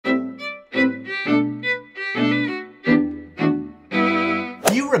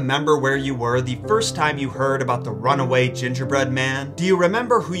remember where you were the first time you heard about the runaway gingerbread man? Do you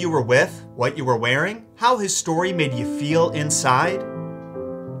remember who you were with, what you were wearing, how his story made you feel inside?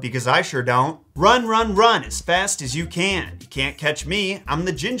 Because I sure don't. Run, run, run as fast as you can. You can't catch me, I'm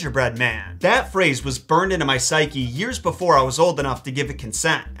the gingerbread man. That phrase was burned into my psyche years before I was old enough to give it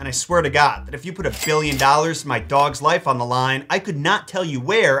consent, and I swear to God that if you put $1 billion in my dog's life on the line, I could not tell you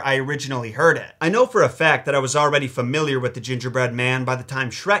where I originally heard it. I know for a fact that I was already familiar with the gingerbread man by the time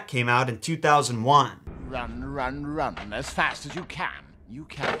Shrek came out in 2001. Run, run, run as fast as you can. You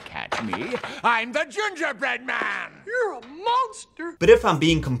can't catch me. I'm the gingerbread man! You're a monster! But if I'm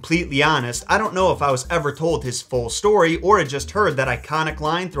being completely honest, I don't know if I was ever told his full story or had just heard that iconic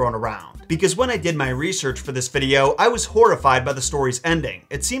line thrown around. Because when I did my research for this video, I was horrified by the story's ending.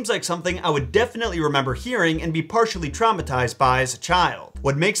 It seems like something I would definitely remember hearing and be partially traumatized by as a child.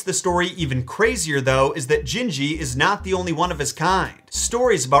 What makes the story even crazier though is that Gingy is not the only one of his kind.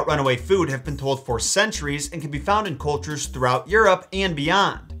 Stories about runaway food have been told for centuries and can be found in cultures throughout Europe and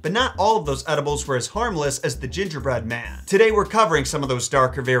beyond. But not all of those edibles were as harmless as the gingerbread man. Today we're covering some of those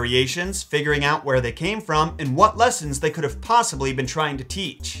darker variations, figuring out where they came from, and what lessons they could have possibly been trying to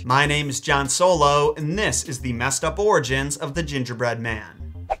teach. My name is John Solo, and this is the messed up origins of the gingerbread man.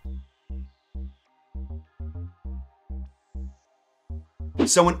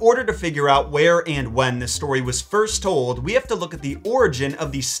 So in order to figure out where and when this story was first told, we have to look at the origin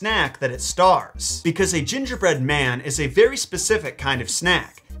of the snack that it stars. Because a gingerbread man is a very specific kind of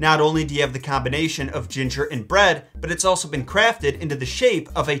snack. Not only do you have the combination of ginger and bread, but it's also been crafted into the shape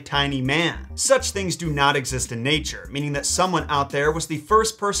of a tiny man. Such things do not exist in nature, meaning that someone out there was the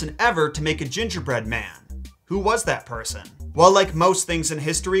first person ever to make a gingerbread man. Who was that person? Well, like most things in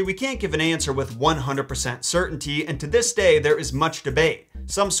history, we can't give an answer with 100% certainty, and to this day there is much debate.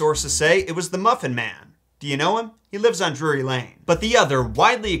 Some sources say it was the Muffin Man. Do you know him? He lives on Drury Lane. But the other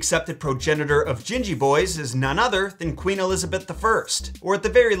widely accepted progenitor of Gingy Boys is none other than Queen Elizabeth I, or at the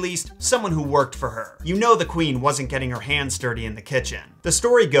very least, someone who worked for her. You know the Queen wasn't getting her hands dirty in the kitchen. The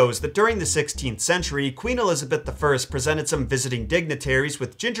story goes that during the 16th century, Queen Elizabeth I presented some visiting dignitaries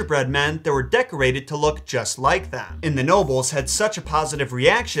with gingerbread men that were decorated to look just like them. And the nobles had such a positive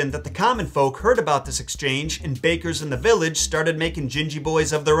reaction that the common folk heard about this exchange, and bakers in the village started making Gingy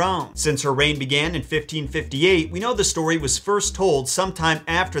Boys of their own. Since her reign began in 1558, we know the story was first told sometime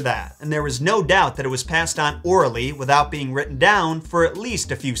after that, and there is no doubt that it was passed on orally without being written down for at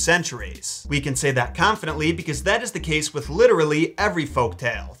least a few centuries. We can say that confidently because that is the case with literally every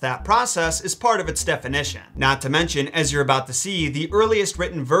folktale. That process is part of its definition. Not to mention, as you're about to see, the earliest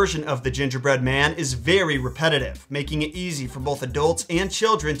written version of the gingerbread man is very repetitive, making it easy for both adults and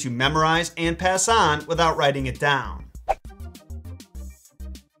children to memorize and pass on without writing it down.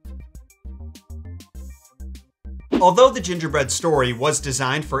 Although the gingerbread story was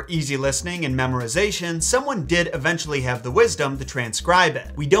designed for easy listening and memorization, someone did eventually have the wisdom to transcribe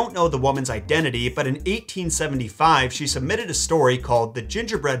it. We don't know the woman's identity, but in 1875 she submitted a story called The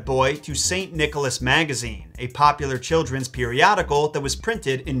Gingerbread Boy to St. Nicholas Magazine, a popular children's periodical that was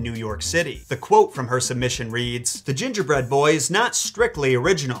printed in New York City. The quote from her submission reads, "The Gingerbread Boy is not strictly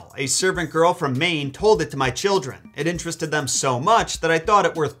original. A servant girl from Maine told it to my children. It interested them so much that I thought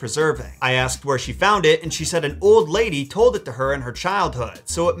it worth preserving. I asked where she found it, and she said an old lady told it to her in her childhood,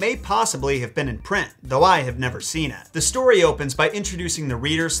 so it may possibly have been in print, though I have never seen it." The story opens by introducing the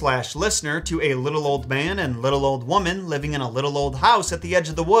reader/listener to a little old man and little old woman living in a little old house at the edge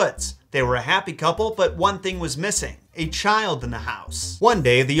of the woods. They were a happy couple, but one thing was missing: a child in the house. One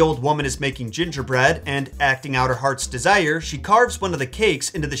day, the old woman is making gingerbread, and acting out her heart's desire, she carves one of the cakes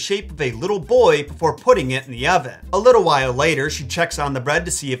into the shape of a little boy before putting it in the oven. A little while later, she checks on the bread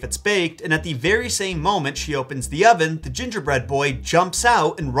to see if it's baked, and at the very same moment she opens the oven, the gingerbread boy jumps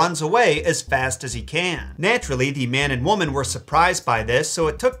out and runs away as fast as he can. Naturally, the man and woman were surprised by this, so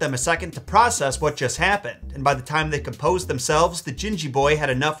it took them a second to process what just happened, and by the time they composed themselves, the Gingy Boy had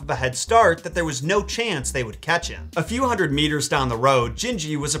enough of a head start that there was no chance they would catch him. A few hundred meters down the road,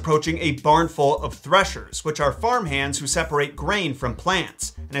 Gingy was approaching a barn full of threshers, which are farmhands who separate grain from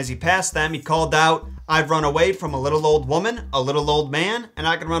plants, and as he passed them, he called out, "I've run away from a little old woman, a little old man, and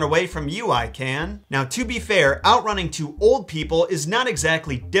I can run away from you, I can." Now, to be fair, outrunning two old people is not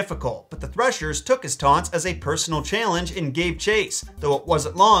exactly difficult, but the threshers took his taunts as a personal challenge and gave chase, though it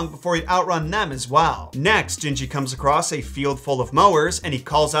wasn't long before he'd outrun them as well. Next, Gingy comes across a field full of mowers, and he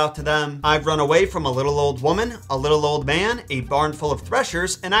calls out to them, "I've run away from a little old woman, a little old man, a barn full of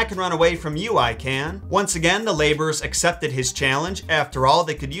threshers, and I can run away from you, I can." Once again, the laborers accepted his challenge. After all,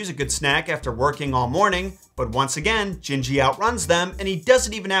 they could use a good snack after working all morning, morning, but once again, Gingy outruns them and he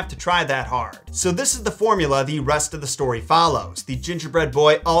doesn't even have to try that hard. So this is the formula the rest of the story follows. The gingerbread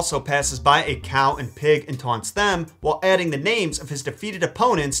boy also passes by a cow and pig and taunts them while adding the names of his defeated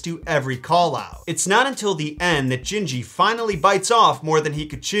opponents to every call out. It's not until the end that Gingy finally bites off more than he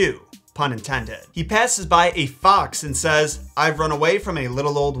could chew. Pun intended. He passes by a fox and says, "I've run away from a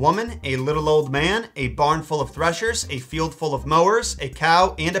little old woman, a little old man, a barn full of threshers, a field full of mowers, a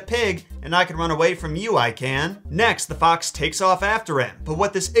cow, and a pig, and I can run away from you, I can." Next, the fox takes off after him. But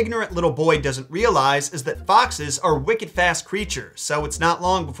what this ignorant little boy doesn't realize is that foxes are wicked fast creatures, so it's not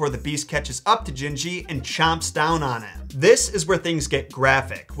long before the beast catches up to Gingy and chomps down on him. This is where things get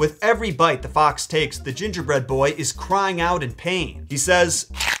graphic. With every bite the fox takes, the gingerbread boy is crying out in pain. He says,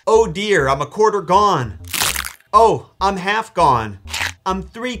 "Oh dear, I'm a quarter gone. Oh, I'm half gone. I'm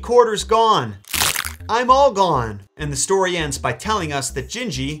 3/4 gone. I'm all gone." And the story ends by telling us that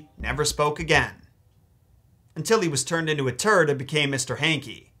Gingy never spoke again. Until he was turned into a turd and became Mr.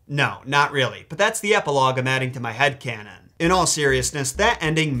 Hanky. No, not really, but that's the epilogue I'm adding to my headcanon. In all seriousness, that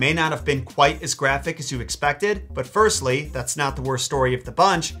ending may not have been quite as graphic as you expected, but firstly, that's not the worst story of the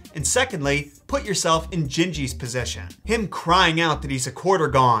bunch, and secondly, put yourself in Gingy's position. Him crying out that he's a quarter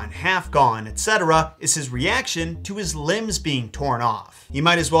gone, half gone, etc. is his reaction to his limbs being torn off. He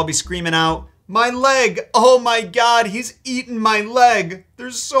might as well be screaming out, "My leg! Oh my god, he's eaten my leg!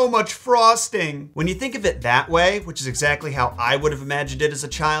 There's so much frosting." When you think of it that way, which is exactly how I would have imagined it as a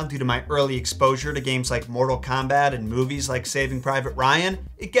child due to my early exposure to games like Mortal Kombat and movies like Saving Private Ryan,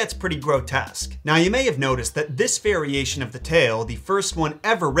 it gets pretty grotesque. Now you may have noticed that this variation of the tale, the first one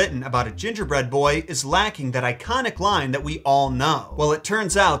ever written about a gingerbread boy, is lacking that iconic line that we all know. Well, it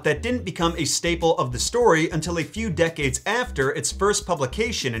turns out that didn't become a staple of the story until a few decades after its first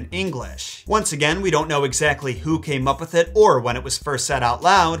publication in English. Once again, we don't know exactly who came up with it or when it was first said out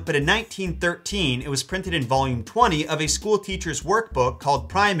loud, but in 1913 it was printed in volume 20 of a school teacher's workbook called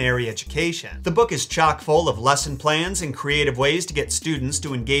Primary Education. The book is chock full of lesson plans and creative ways to get students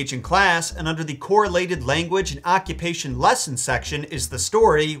to engage in class, and under the correlated language and occupation lesson section is the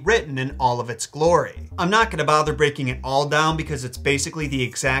story written in all of its glory. I'm not going to bother breaking it all down because it's basically the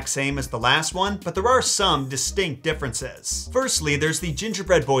exact same as the last one, but there are some distinct differences. Firstly, there's the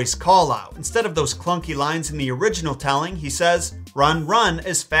gingerbread boy's call out. Instead of those clunky lines in the original telling, he says, "Run, run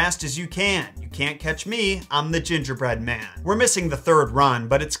as fast as you can. You can't catch me, I'm the gingerbread man." We're missing the third run,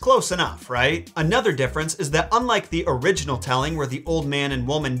 but it's close enough, right? Another difference is that unlike the original telling where the old man and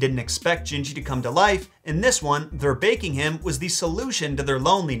woman didn't expect Gingy to come to life, in this one, their baking him was the solution to their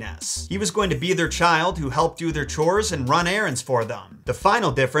loneliness. He was going to be their child who helped do their chores and run errands for them. The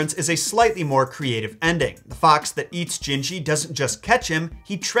final difference is a slightly more creative ending. The fox that eats Gingy doesn't just catch him,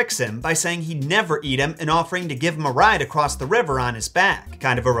 he tricks him by saying he'd never eat him and offering to give him a ride across the river on his back.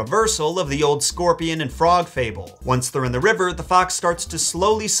 Kind of a reversal of the old scorpion and frog fable. Once they're in the river, the fox starts to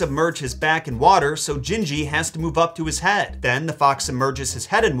slowly submerge his back in water, so Gingy has to move up to his head. Then the fox submerges his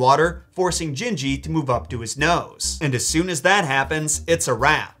head in water, forcing Gingy to move up to his nose. And as soon as that happens, it's a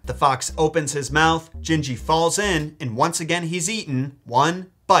wrap. The fox opens his mouth, Gingy falls in, and once again he's eaten, one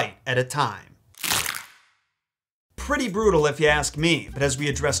bite at a time. Pretty brutal if you ask me, but as we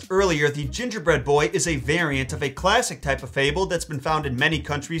addressed earlier, the gingerbread boy is a variant of a classic type of fable that's been found in many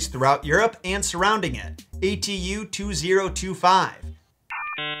countries throughout Europe and surrounding it. ATU 2025.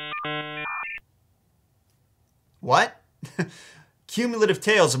 What? Cumulative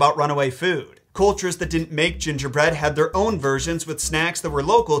tales about runaway food. Cultures that didn't make gingerbread had their own versions with snacks that were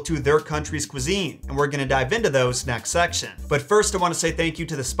local to their country's cuisine, and we're going to dive into those next section. But first I want to say thank you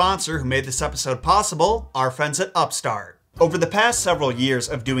to the sponsor who made this episode possible, our friends at Upstart. Over the past several years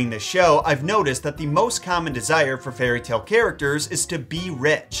of doing this show, I've noticed that the most common desire for fairy tale characters is to be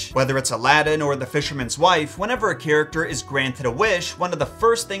rich. Whether it's Aladdin or the Fisherman's Wife, whenever a character is granted a wish, one of the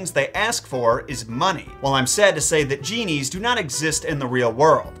first things they ask for is money. While I'm sad to say that genies do not exist in the real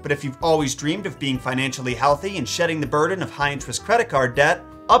world, but if you've always dreamed of being financially healthy and shedding the burden of high-interest credit card debt,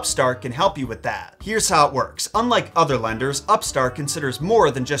 Upstart can help you with that. Here's how it works. Unlike other lenders, Upstart considers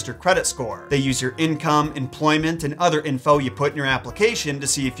more than just your credit score. They use your income, employment, and other info you put in your application to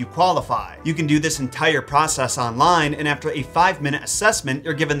see if you qualify. You can do this entire process online, and after a 5-minute assessment,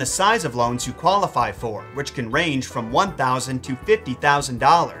 you're given the size of loans you qualify for, which can range from $1,000 to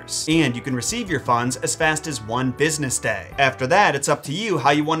 $50,000. And you can receive your funds as fast as 1 business day. After that, it's up to you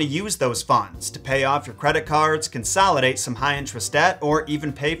how you want to use those funds to pay off your credit cards, consolidate some high-interest debt, or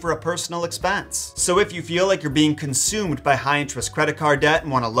even pay for a personal expense. So if you feel like you're being consumed by high-interest credit card debt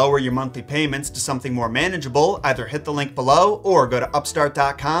and want to lower your monthly payments to something more manageable, either hit the link below or go to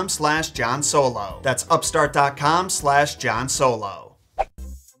upstart.com/JohnSolo. That's upstart.com/JohnSolo.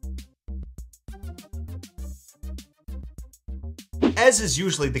 As is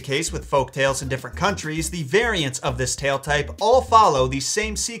usually the case with folktales in different countries, the variants of this tale type all follow the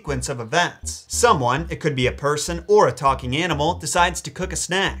same sequence of events. Someone, it could be a person or a talking animal, decides to cook a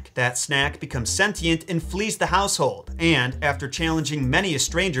snack. That snack becomes sentient and flees the household, and after challenging many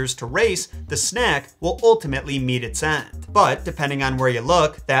strangers to race, the snack will ultimately meet its end. But depending on where you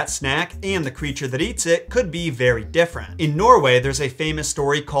look, that snack and the creature that eats it could be very different. In Norway, there's a famous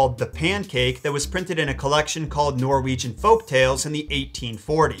story called The Pancake that was printed in a collection called Norwegian Folktales in the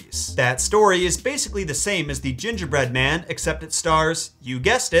 1840s. That story is basically the same as the Gingerbread Man, except it stars, you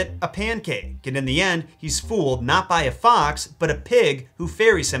guessed it, a pancake. And in the end, he's fooled not by a fox, but a pig who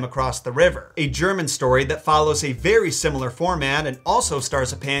ferries him across the river. A German story that follows a very similar format and also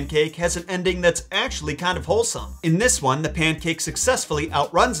stars a pancake has an ending that's actually kind of wholesome. In this one, the pancake successfully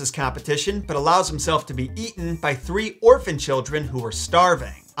outruns his competition, but allows himself to be eaten by 3 orphan children who are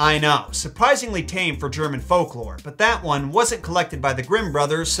starving. I know, surprisingly tame for German folklore, but that one wasn't collected by the Grimm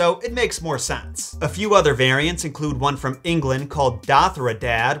brothers, so it makes more sense. A few other variants include one from England called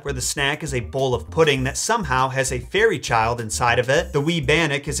Dotheradad, where the snack is a bowl of pudding that somehow has a fairy child inside of it. The Wee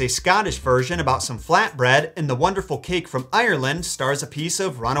Bannock is a Scottish version about some flatbread, and the Wonderful Cake from Ireland stars a piece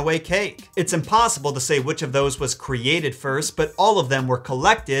of runaway cake. It's impossible to say which of those was created first, but all of them were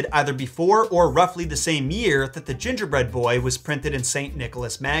collected either before or roughly the same year that the Gingerbread Boy was printed in St.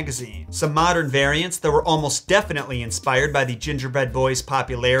 Nicholas magazine. Some modern variants that were almost definitely inspired by the Gingerbread Boy's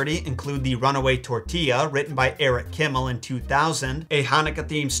popularity include the Runaway Tortilla, written by Eric Kimmel in 2000, a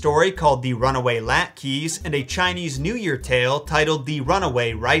Hanukkah-themed story called the Runaway Latkes, and a Chinese New Year tale titled the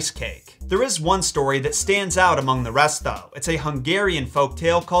Runaway Rice Cake. There is one story that stands out among the rest though. It's a Hungarian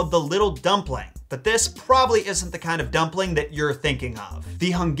folktale called The Little Dumpling. But this probably isn't the kind of dumpling that you're thinking of.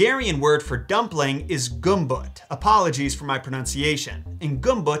 The Hungarian word for dumpling is gumbut. Apologies for my pronunciation. And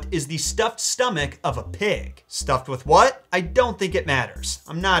gumbut is the stuffed stomach of a pig. Stuffed with what? I don't think it matters.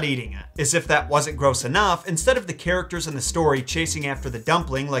 I'm not eating it. As if that wasn't gross enough, instead of the characters in the story chasing after the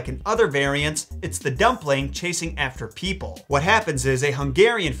dumpling like in other variants, it's the dumpling chasing after people. What happens is a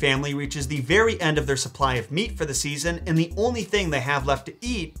Hungarian family reaches the very end of their supply of meat for the season, and the only thing they have left to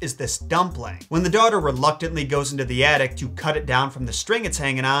eat is this dumpling. When the daughter reluctantly goes into the attic to cut it down from the string it's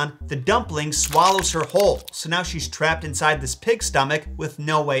hanging on, the dumpling swallows her whole, so now she's trapped inside this pig's stomach with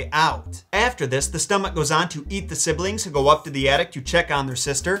no way out. After this, the stomach goes on to eat the siblings who go up to the attic to check on their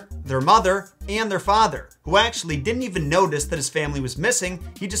sister, their mother, and their father, who actually didn't even notice that his family was missing.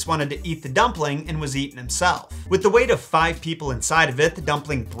 He just wanted to eat the dumpling and was eaten himself. With the weight of 5 people inside of it, the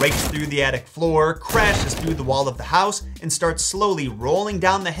dumpling breaks through the attic floor, crashes through the wall of the house, and starts slowly rolling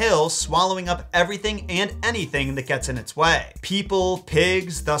down the hill, swallowing up everything and anything that gets in its way. People,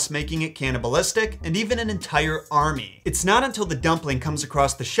 pigs, thus making it cannibalistic, and even an entire army. It's not until the dumpling comes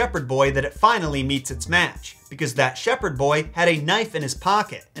across the shepherd boy that it finally meets its match, because that shepherd boy had a knife in his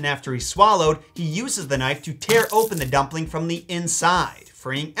pocket, and after he swallowed, he uses the knife to tear open the dumpling from the inside,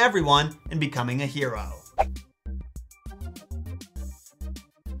 freeing everyone and becoming a hero.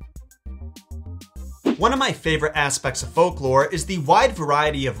 One of my favorite aspects of folklore is the wide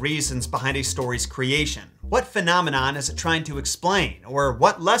variety of reasons behind a story's creation. What phenomenon is it trying to explain, or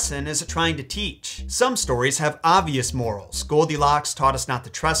what lesson is it trying to teach? Some stories have obvious morals. Goldilocks taught us not to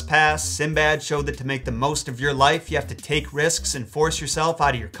trespass, Sinbad showed that to make the most of your life you have to take risks and force yourself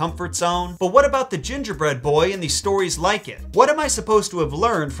out of your comfort zone. But what about the Gingerbread Boy and the stories like it? What am I supposed to have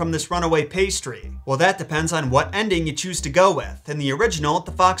learned from this runaway pastry? Well, that depends on what ending you choose to go with. In the original,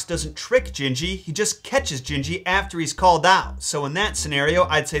 the fox doesn't trick Gingy, he just catches Gingy after he's called out. So in that scenario,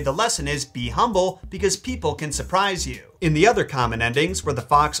 I'd say the lesson is be humble, because people can surprise you. In the other common endings, where the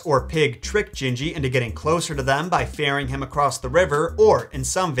fox or pig trick Gingy into getting closer to them by ferrying him across the river, or in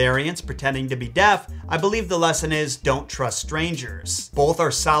some variants pretending to be deaf, I believe the lesson is don't trust strangers. Both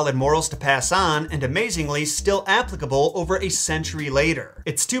are solid morals to pass on, and amazingly still applicable over a century later.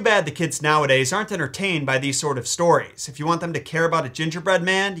 It's too bad the kids nowadays aren't entertained by these sort of stories. If you want them to care about a gingerbread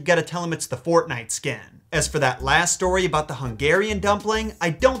man, you gotta tell them it's the Fortnite skin. As for that last story about the Hungarian dumpling, I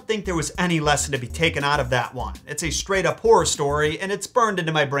don't think there was any lesson to be taken out of that one. It's a straight up horror story, and it's burned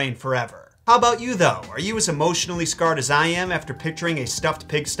into my brain forever. How about you though? Are you as emotionally scarred as I am after picturing a stuffed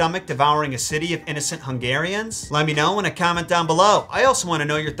pig stomach devouring a city of innocent Hungarians? Let me know in a comment down below. I also want to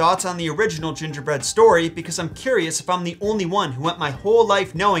know your thoughts on the original Gingerbread story, because I'm curious if I'm the only one who went my whole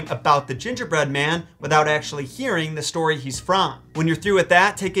life knowing about the Gingerbread Man without actually hearing the story he's from. When you're through with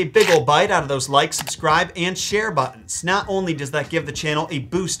that, take a big ol' bite out of those like, subscribe, and share buttons. Not only does that give the channel a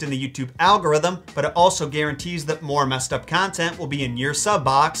boost in the YouTube algorithm, but it also guarantees that more messed up content will be in your sub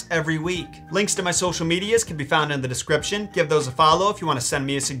box every week. Links to my social medias can be found in the description. Give those a follow if you want to send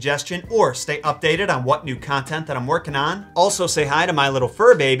me a suggestion or stay updated on what new content that I'm working on. Also say hi to my little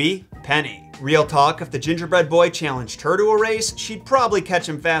fur baby, Penny. Real talk, if the gingerbread boy challenged her to a race, she'd probably catch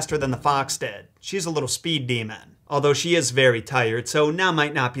him faster than the fox did. She's a little speed demon. Although she is very tired, so now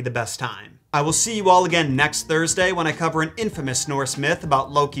might not be the best time. I will see you all again next Thursday when I cover an infamous Norse myth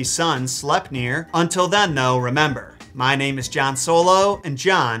about Loki's son, Sleipnir. Until then though, remember, my name is John Solo, and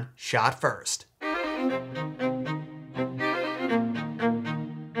John shot first.